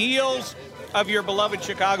 on the heels of your beloved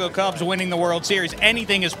Chicago Cubs winning the World Series,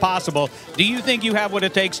 anything is possible. Do you think you have what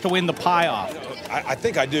it takes to win the pie off? I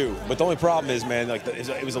think I do, but the only problem is, man, like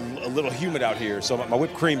it was a little humid out here, so my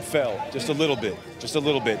whipped cream fell just a little bit.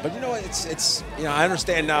 But you know, it's I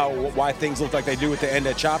understand now why things look like they do at the end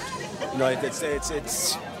that chopped. You know,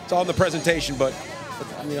 it's all in the presentation, but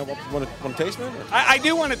Want to taste it? I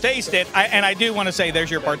do want to taste it, and I do want to say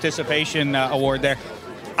there's your participation award there.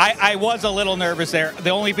 I was a little nervous there. The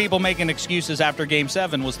only people making excuses after Game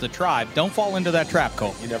 7 was the Tribe. Don't fall into that trap,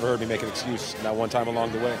 Cole. You never heard me make an excuse, not one time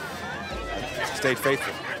along the way. I stayed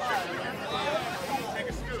faithful.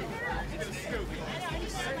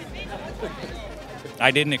 I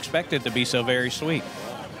didn't expect it to be so very sweet.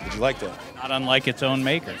 Did you like that? Not unlike its own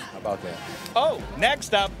maker. How about that? Oh,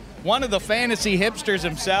 next up, one of the fantasy hipsters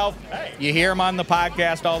himself. You hear him on the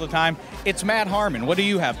podcast all the time. It's Matt Harmon. What do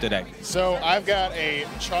you have today? So I've got a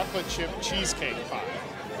chocolate chip cheesecake pie.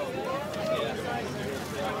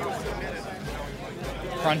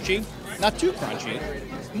 Crunchy. Not too crunchy.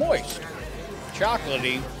 Moist.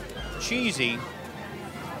 Chocolatey. Cheesy.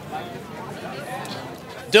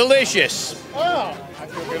 Delicious. Oh, I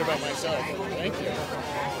feel good about myself. Thank you.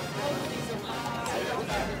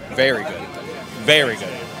 Very good. Very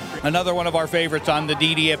good. Another one of our favorites on the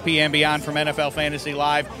DDFP and Beyond from NFL Fantasy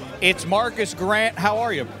Live. It's Marcus Grant. How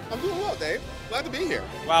are you? I'm doing well, Dave. Glad to be here.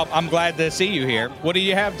 Well, I'm glad to see you here. What do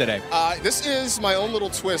you have today? This is my own little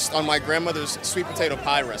twist on my grandmother's sweet potato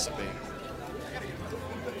pie recipe.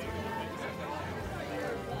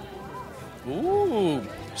 Ooh,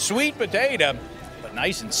 sweet potato, but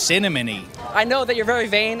nice and cinnamony. I know that you're very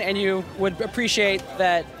vain, and you would appreciate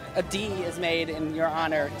that a D is made in your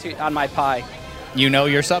honor on my pie. You know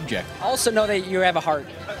your subject. I also know that you have a heart.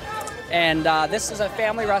 And this is a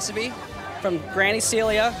family recipe from Granny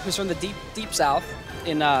Celia, who's from the deep south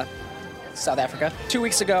in South Africa. 2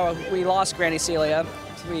 weeks ago, we lost Granny Celia.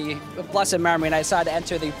 Of blessed memory, and I decided to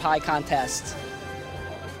enter the pie contest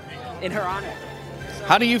in her honor.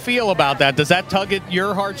 How do you feel about that? Does that tug at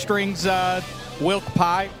your heartstrings, Wilk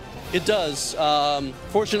Pie? It does.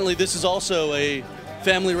 Fortunately, this is also a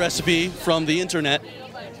family recipe from the internet.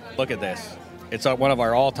 Look at this. It's one of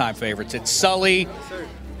our all-time favorites. It's Sully,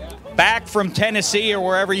 back from Tennessee or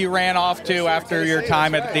wherever you ran off to after your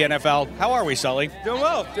time at the NFL. How are we, Sully? Doing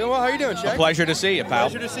well. How are you doing, Shaq? A pleasure to see you, pal.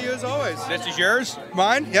 Pleasure to see you as always. This is yours?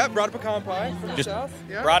 Mine? Yep, brought a pecan pie from the south.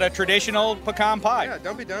 Yeah. Brought a traditional pecan pie. Yeah,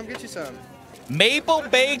 don't be dumb. Get you some. Maple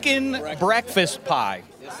bacon breakfast pie.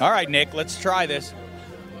 All right, Nick, let's try this.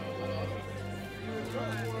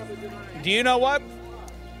 Do you know what?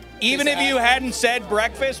 Even if you hadn't said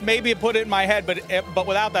breakfast, maybe it put it in my head, but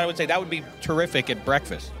without that, I would say that would be terrific at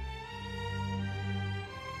breakfast.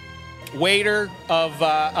 Waiter of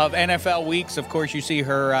NFL weeks, of course, you see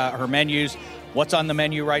her menus. What's on the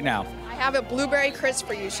menu right now? I have a blueberry crisp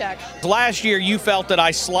for you, Shaq. Last year, you felt that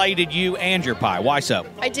I slighted you and your pie. Why so?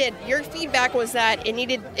 I did. Your feedback was that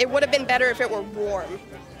it would have been better if it were warm.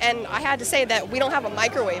 And I had to say that we don't have a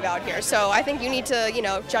microwave out here, so I think you need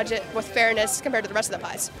to, judge it with fairness compared to the rest of the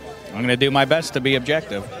pies. I'm going to do my best to be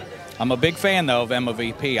objective. I'm a big fan, though, of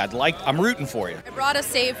MVP. I'm rooting for you. I brought a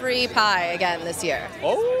savory pie again this year.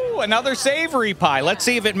 Oh, another savory pie. Let's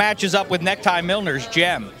see if it matches up with Necktie Milner's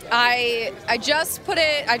gem. I just took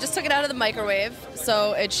it out of the microwave,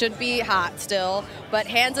 so it should be hot still. But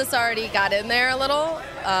Hans's already got in there a little.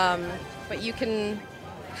 But you can.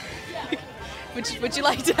 Would you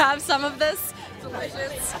like to have some of this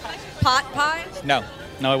delicious pot pie? No,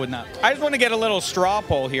 I would not. I just want to get a little straw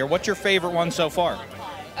poll here. What's your favorite one so far?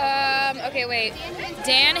 Okay, wait.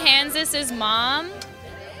 Dan Hans's mom.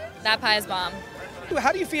 That pie is bomb.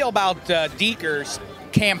 How do you feel about Deeker's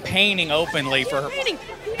campaigning openly for her?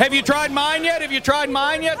 Have you tried mine yet?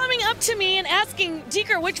 Coming up to me and asking,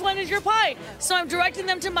 Deeker, which one is your pie? So I'm directing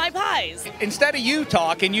them to my pies. Instead of you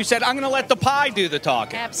talking, you said, I'm going to let the pie do the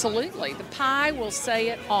talking. Absolutely. The pie will say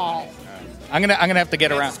it all. I'm gonna have to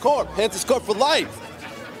get around. Hans's Corp for life.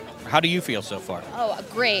 How do you feel so far? Oh,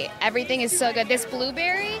 great. Everything is so good. This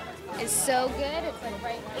blueberry is so good. It's like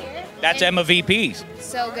right here. That's Emma VP's.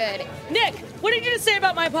 So good. Nick, what did you say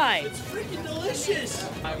about my pie? It's freaking delicious.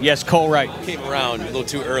 Yes, Cole Wright. Came around a little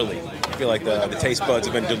too early. I feel like the taste buds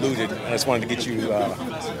have been diluted. I just wanted to get you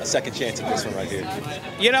a second chance at this one right here.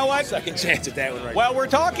 You know what? Second chance at that one right Well, we're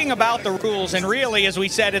talking about the rules, and really, as we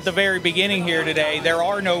said at the very beginning here today, there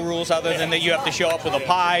are no rules other than that you have to show up with a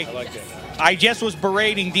pie. I like that. I just was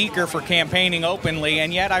berating Deeker for campaigning openly,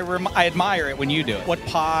 and yet I admire it when you do it. What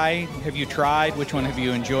pie have you tried? Which one have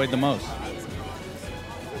you enjoyed the most?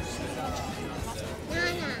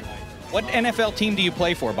 What NFL team do you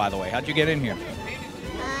play for, by the way? How'd you get in here?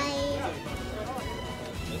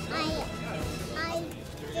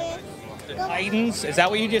 The Titans? Is that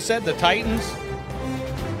what you just said? The Titans?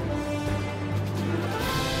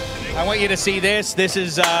 I want you to see this. This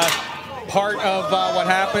is part of what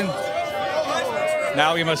happened.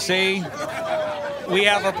 Now we must see. We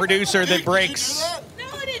have a producer that breaks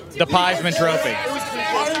the Piesman Trophy.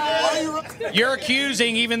 You're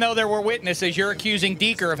accusing, even though there were witnesses, you're accusing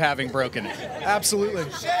Deeker of having broken it. Absolutely.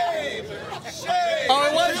 Oh,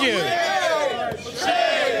 it was you.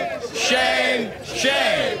 Shame.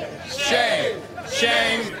 Shame. Shame.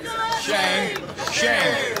 Shame. Shame.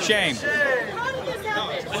 Shame. Shame.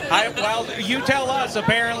 Well, you tell us.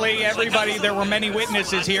 Apparently, there were many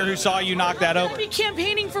witnesses here who saw you knock that over. I'd be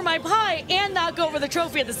campaigning for my pie and knock over the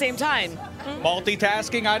trophy at the same time.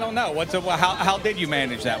 Multitasking? I don't know. How did you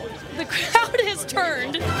manage that one? The crowd has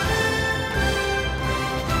turned.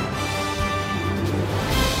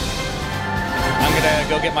 I'm going to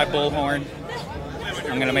go get my bullhorn.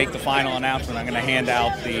 I'm going to make the final announcement. I'm going to hand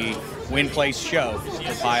out the Win Place show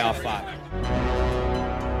for Pie Off 5.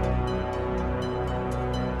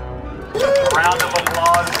 A round of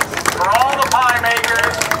applause for all the pie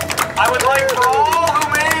makers. I would like for all who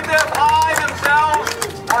made the pie themselves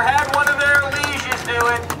or had one of their lieges do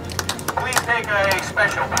it, please take a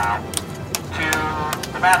special bow to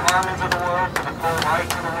the Matt Harmons of the world, to the Cole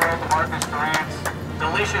Wrights of the world, the Marcus Durants.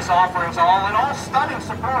 Delicious offerings all, and all stunning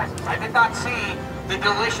surprises. I did not see the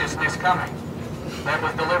deliciousness coming that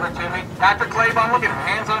was delivered to me. Patrick Claybon, look at him,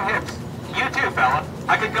 hands on hips. You too, fella.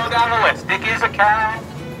 I could go down the list. Dick Izakawa,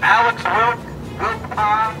 Alex Wilk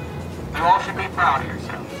Pie. You all should be proud of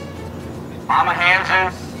yourselves. Mama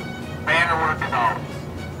Hanses, banner work as always.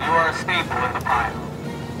 You are a staple in the pile.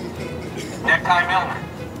 Necktie Milner.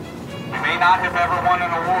 You may not have ever won an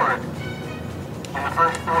award in the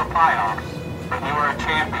first 4 pie-offs, but you are a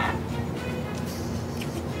champion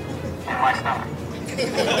in my stomach.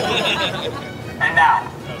 And now,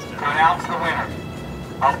 to announce the winner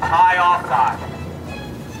of Pie Off 5,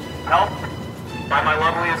 helped by my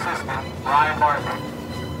lovely assistant, Brian Bartlett.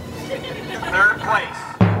 3rd place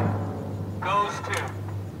goes to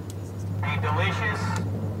a delicious,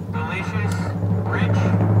 rich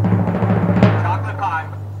chocolate pie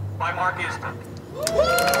by Mark Iston.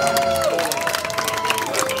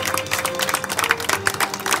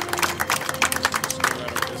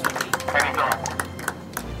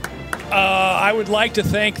 I would like to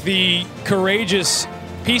thank the courageous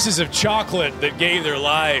pieces of chocolate that gave their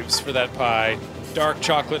lives for that pie. Dark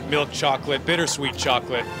chocolate, milk chocolate, bittersweet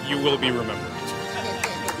chocolate. You will be remembered.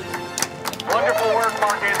 Wonderful work,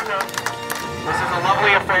 Mark Iston. This is a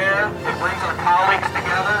lovely affair. It brings our colleagues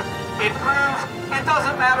together. It proves it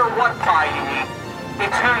doesn't matter what pie you eat.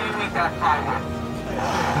 It's who you eat that pie with.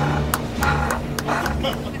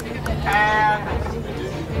 And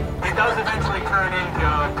it does eventually turn into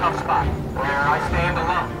a tough spot where I stand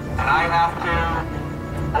alone. And I have to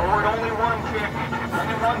award only one championship,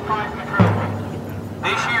 only one Heisman Trophy.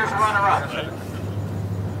 This year's runner-up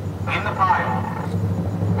in the pile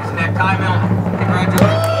is Necktie Milner.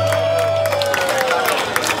 Congratulations.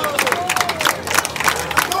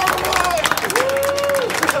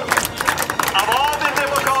 Of all the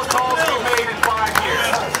difficult calls we've made in 5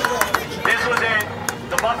 years, this was it.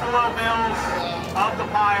 The Buffalo Bills of the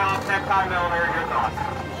pie-off. Necktie Milner, your thoughts?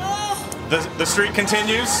 The streak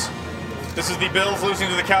continues. This is the Bills losing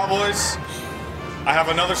to the Cowboys. I have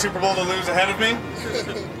another Super Bowl to lose ahead of me.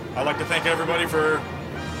 I'd like to thank everybody for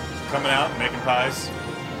coming out and making pies.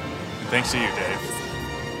 And thanks to you, Dave.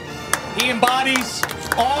 He embodies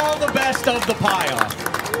all the best of the pie-off.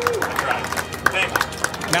 That's right. Thank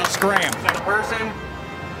you. Now scram. The person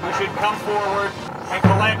who should come forward and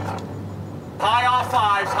collect Pie Off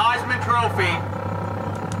 5's Heisman Trophy,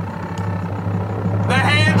 the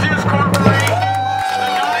Hanses Corporation, the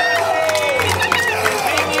dynasty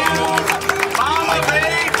continues. Mama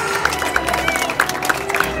Bates,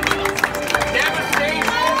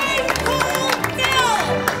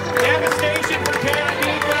 devastation for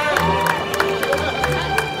Taranika.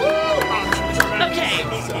 Okay,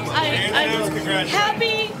 I'm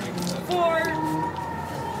happy for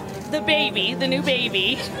the baby, the new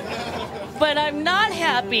baby, but I'm not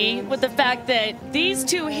happy with the fact that these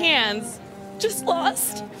 2 hands just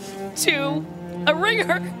lost to a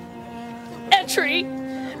ringer entry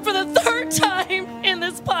for the 3rd time in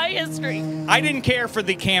this pie history. I didn't care for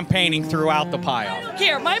the campaigning throughout the pie-off. I don't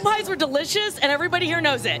care. My pies were delicious, and everybody here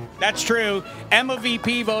knows it. That's true. Emma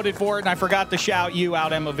VP voted for it, and I forgot to shout you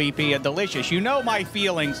out, Emma VP, at Delicious. You know my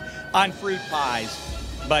feelings on fruit pies,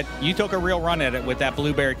 but you took a real run at it with that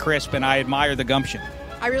blueberry crisp, and I admire the gumption.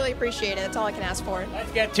 I really appreciate it. That's all I can ask for.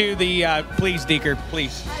 Let's get to the, please, Deeker,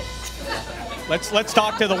 please. Let's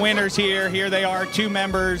talk to the winners here. Here they are, 2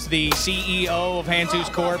 members, the CEO of Hanzus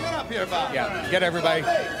Corp. Get up here, Bob. Yeah, get everybody.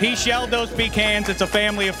 He shelled those pecans. It's a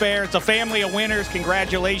family affair. It's a family of winners.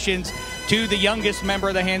 Congratulations to the youngest member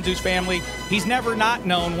of the Hanzus family. He's never not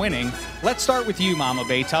known winning. Let's start with you, Mama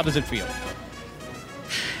Bates. How does it feel?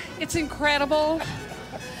 It's incredible.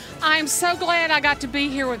 I'm so glad I got to be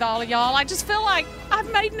here with all of y'all. I just feel like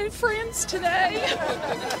I've made new friends today.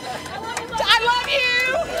 I love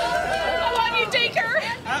you. I love you, Deaker.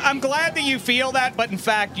 I'm glad that you feel that, but in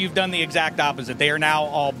fact, you've done the exact opposite. They are now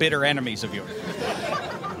all bitter enemies of yours.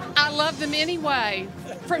 I love them anyway,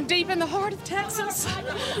 from deep in the heart of Texas.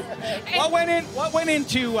 What went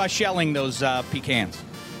into shelling those pecans?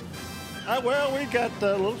 Well, we got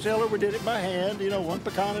a little sheller. We did it by hand, one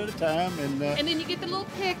pecan at a time. And then you get the little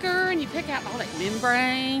picker, and you pick out all that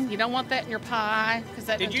membrane. You don't want that in your pie, because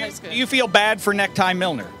that doesn't taste good. Do you feel bad for Necktie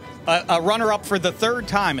Milner, a runner-up for the third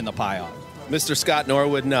time in the pie-off? Mr. Scott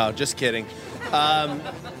Norwood, no, just kidding.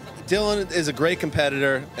 Dylan is a great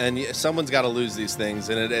competitor, and someone's got to lose these things,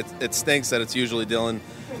 and it stinks that it's usually Dylan.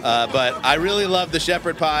 But I really love the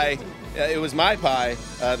shepherd pie. It was my pie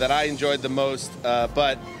that I enjoyed the most,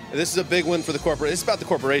 but this is a big win for the corporation. It's about the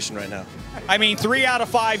corporation right now. I mean, 3 out of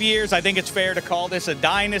 5 years, I think it's fair to call this a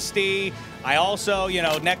dynasty. I also,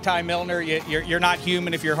 Necktie Milner, you're not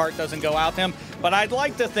human if your heart doesn't go out to him. But I'd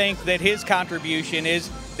like to think that his contribution is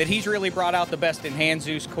that he's really brought out the best in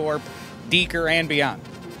Hanzus Corp, Deaker, and beyond.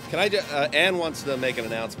 Can I Ann wants to make an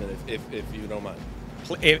announcement, if you don't mind.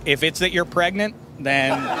 If it's that you're pregnant,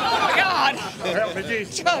 then... Oh, my God.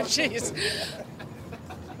 Oh, jeez.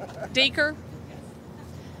 Deaker,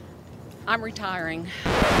 I'm retiring.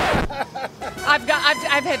 I've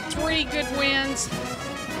had 3 good wins,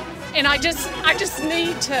 and I just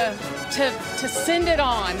need to send it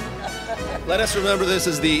on. Let us remember this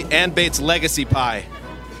as the Ann Bates Legacy Pie.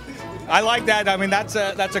 I like that. I mean, that's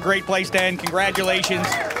a great place to end. Congratulations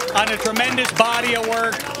on a tremendous body of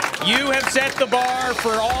work. You have set the bar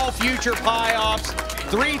for all future pie-offs.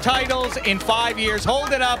 3 titles in 5 years.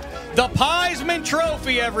 Hold it up. The Piesman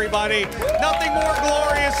Trophy, everybody. Nothing more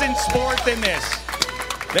glorious in sport than this.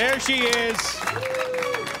 There she is.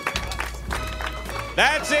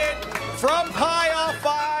 That's it from Pie Off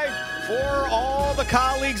 5 for all the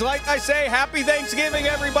colleagues. Like I say, happy Thanksgiving,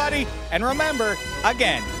 everybody. And remember,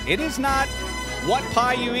 again, it is not what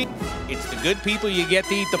pie you eat. It's the good people you get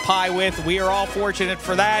to eat the pie with. We are all fortunate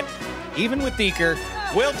for that, even with Deaker.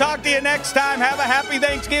 We'll talk to you next time. Have a happy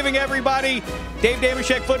Thanksgiving, everybody. Dave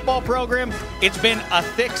Dameshek football program. It's been a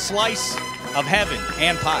thick slice of heaven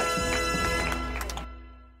and pie.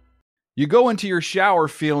 You go into your shower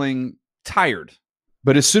feeling tired,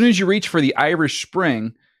 but as soon as you reach for the Irish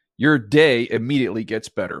Spring, your day immediately gets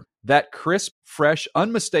better. That crisp, fresh,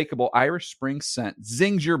 unmistakable Irish Spring scent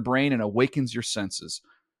zings your brain and awakens your senses.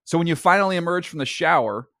 So when you finally emerge from the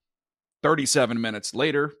shower 37 minutes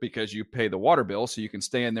later, because you pay the water bill so you can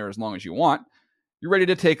stay in there as long as you want, you're ready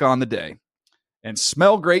to take on the day. And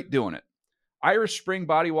smell great doing it. Irish Spring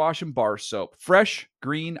Body Wash and Bar Soap. Fresh,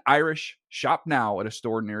 green, Irish. Shop now at a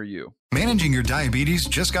store near you. Managing your diabetes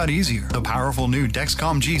just got easier. The powerful new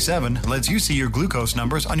Dexcom G7 lets you see your glucose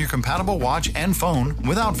numbers on your compatible watch and phone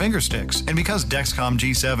without finger sticks. And because Dexcom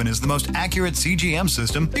G7 is the most accurate CGM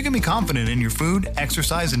system, you can be confident in your food,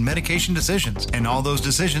 exercise, and medication decisions. And all those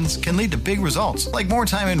decisions can lead to big results, like more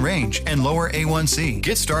time in range and lower A1C.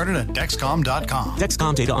 Get started at Dexcom.com.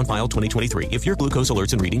 Dexcom data on file 2023. If your glucose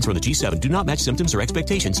alerts and readings from the G7 do not match symptoms or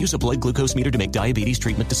expectations, use a blood glucose meter to make diabetes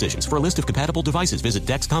treatment decisions. For a list of compatible devices, visit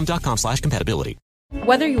Dexcom.com/compatibility.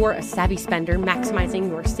 Whether you're a savvy spender maximizing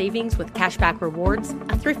your savings with cashback rewards,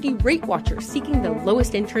 a thrifty rate watcher seeking the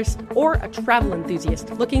lowest interest, or a travel enthusiast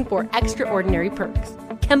looking for extraordinary perks,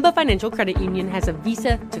 Kemba Financial Credit Union has a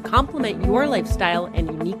visa to complement your lifestyle and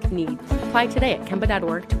unique needs. Apply today at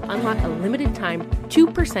Kemba.org to unlock a limited time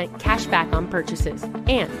 2% cash back on purchases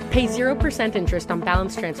and pay 0% interest on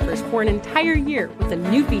balance transfers for an entire year with a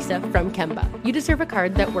new visa from Kemba. You deserve a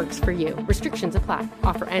card that works for you. Restrictions apply.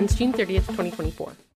 Offer ends June 30th, 2024.